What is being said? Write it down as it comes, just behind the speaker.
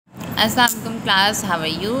Assalamualaikum class, how are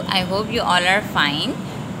you? I hope you all are fine.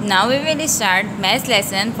 Now we will start math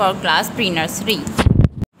lesson for class pre-nursery.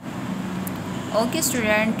 Okay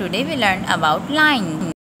student, today we learn about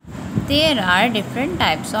line. There are different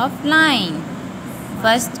types of line.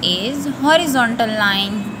 First is horizontal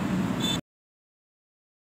line.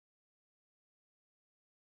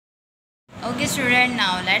 Okay student,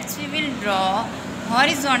 now we will draw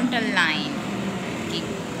horizontal line. Okay.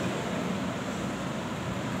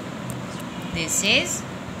 This is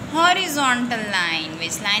horizontal line.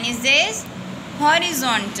 Which line is this?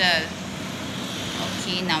 Horizontal.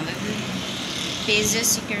 Okay, now we will paste the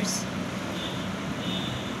stickers.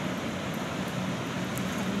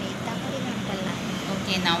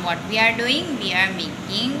 Okay, now what we are doing? We are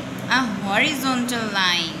making a horizontal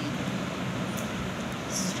line.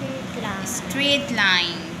 Straight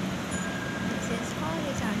line. This is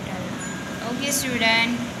horizontal line. Okay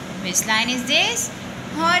student, which line is this?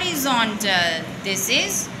 Horizontal. This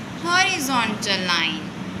is horizontal line.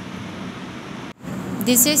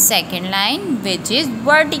 This is second line, which is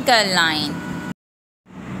vertical line.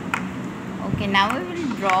 Okay, now we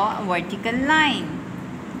will draw a vertical line.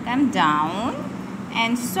 Come down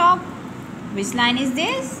and stop. Which line is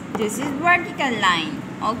this? This is vertical line.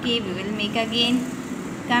 Okay, we will make again.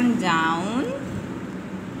 Come down.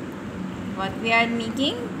 What we are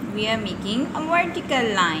making? We are making a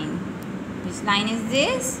vertical line. Which line is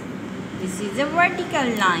this? This is a vertical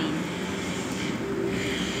line.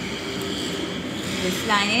 This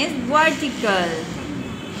line is vertical.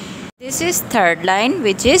 This is third line,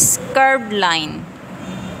 which is curved line.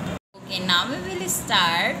 Okay, now we will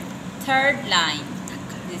start third line.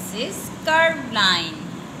 This is curved line.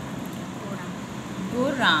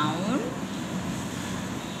 Go round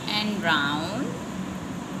and round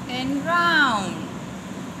and round.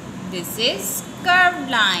 This is curved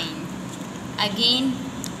line. Again,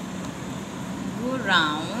 go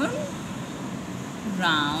round,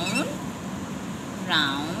 round,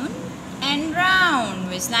 round and round.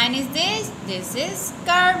 Which line is this? This is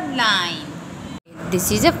curved line.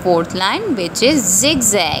 This is a fourth line, which is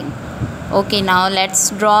zigzag. Okay, now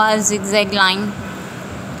let's draw a zigzag line.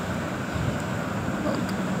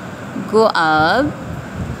 Go up,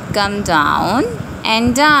 come down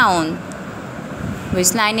and down.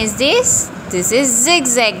 Which line is this? This is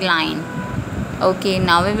zigzag line. Okay,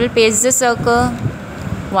 now we will paste the circle.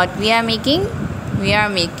 What we are making? We are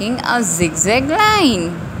making a zigzag line.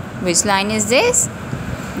 Which line is this?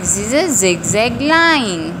 This is a zigzag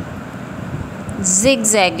line.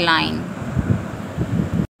 Zigzag line.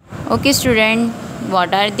 Okay student,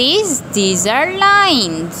 what are these? These are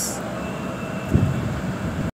lines.